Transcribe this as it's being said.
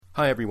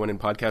Hi everyone in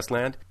podcast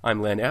land.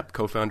 I'm Len Epp,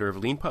 co-founder of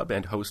LeanPub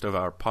and host of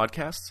our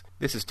podcasts.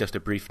 This is just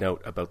a brief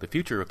note about the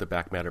future of the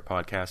Back Matter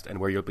podcast and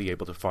where you'll be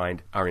able to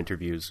find our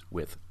interviews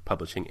with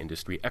publishing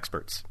industry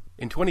experts.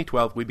 In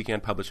 2012, we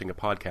began publishing a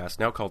podcast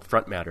now called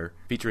Front Matter,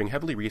 featuring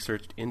heavily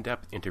researched,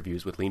 in-depth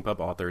interviews with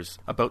LeanPub authors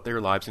about their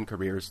lives and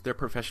careers, their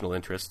professional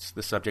interests,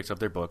 the subjects of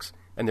their books,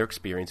 and their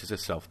experiences as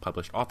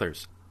self-published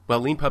authors.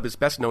 While LeanPub is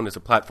best known as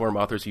a platform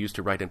authors use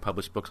to write and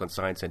publish books on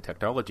science and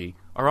technology,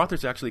 our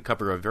authors actually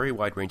cover a very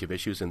wide range of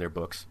issues in their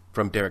books.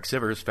 From Derek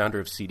Sivers, founder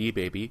of CD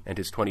Baby and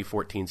his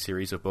 2014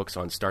 series of books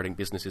on starting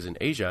businesses in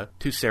Asia,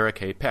 to Sarah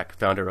K. Peck,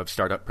 founder of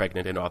Startup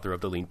Pregnant and author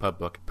of the LeanPub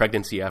book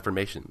Pregnancy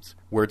Affirmations,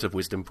 Words of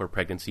Wisdom for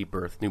Pregnancy,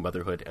 Birth, New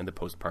Motherhood, and the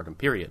Postpartum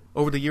Period.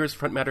 Over the years,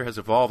 Front Matter has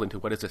evolved into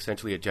what is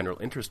essentially a general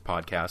interest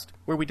podcast,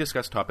 where we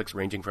discuss topics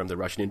ranging from the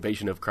Russian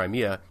invasion of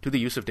Crimea to the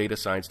use of data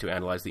science to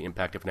analyze the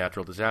impact of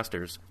natural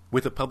disasters,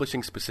 with a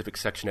publishing-specific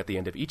section at the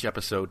end of each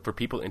episode for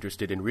people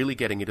interested in really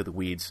getting into the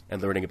weeds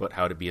and learning about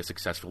how to be a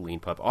successful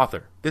LeanPub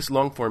author. This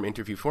long-form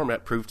interview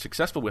format proved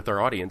successful with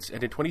our audience,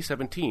 and in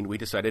 2017 we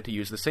decided to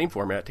use the same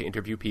format to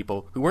interview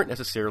people who weren't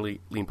necessarily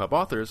LeanPub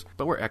authors,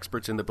 but were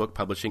experts in the book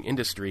publishing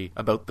industry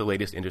about the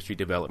latest industry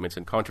developments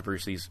and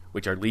controversies,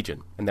 which are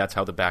legion. And that's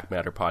how the Back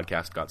Matter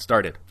podcast got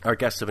started. Our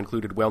guests have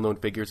included well-known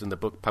figures in the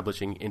book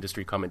publishing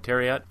industry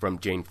commentariat, from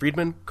Jane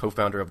Friedman,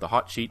 co-founder of The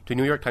Hot Sheet, to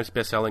New York Times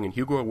bestselling and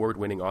Hugo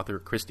Award-winning author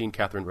Christine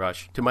Catherine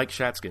Rush, to Mike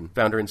Shatskin,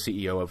 founder and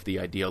CEO of the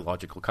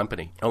Ideological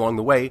Company. Along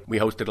the way, we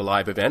hosted a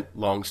live event,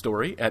 Long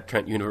Story, at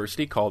Trent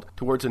University called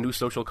Towards a New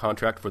Social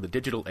Contract for the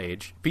Digital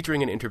Age,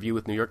 featuring an interview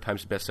with New York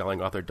Times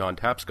bestselling author Don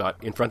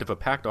Tapscott in front of a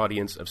packed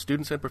audience of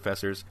students and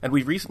professors, and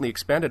we've recently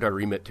expanded our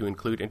remit to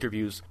include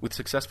interviews with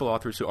successful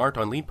authors who aren't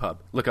on LeanPub.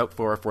 Look out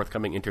for our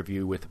forthcoming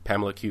interview with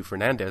Pamela Q.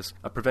 Fernandez,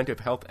 a preventive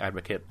health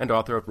advocate and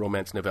author of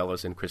romance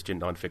novellas and Christian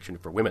nonfiction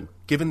for women.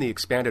 Given the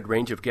expanded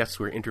range of guests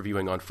we're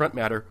interviewing on Front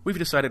Matter, we've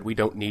decided we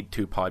don't need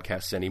two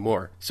podcasts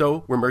anymore.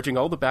 So, we're merging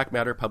all the Back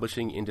Matter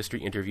publishing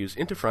industry interviews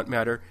into Front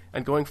Matter,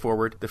 and going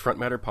forward, the Front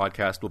Matter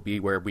podcast will be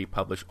where we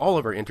publish all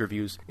of our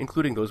interviews,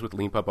 including those with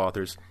LeanPub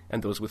authors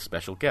and those with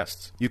special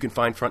guests. You can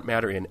find Front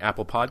Matter in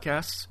Apple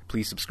Podcasts.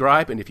 Please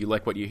subscribe, and if you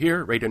like what you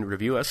hear, rate and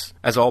review us.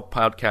 As all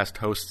podcast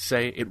hosts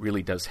say, it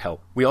really does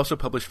help. We also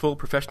publish full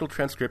professional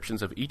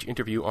transcriptions of each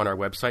interview on our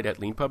website at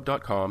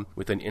leanpub.com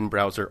with an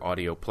in-browser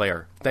audio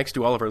player. Thanks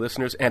to all of our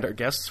listeners and our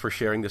guests for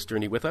sharing this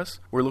journey with us.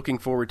 We're looking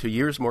forward to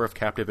years more of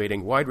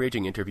captivating,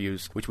 wide-ranging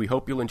interviews, which we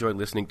hope you'll enjoy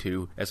listening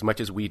to as much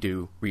as we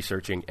do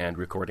researching and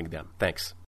recording them. Thanks.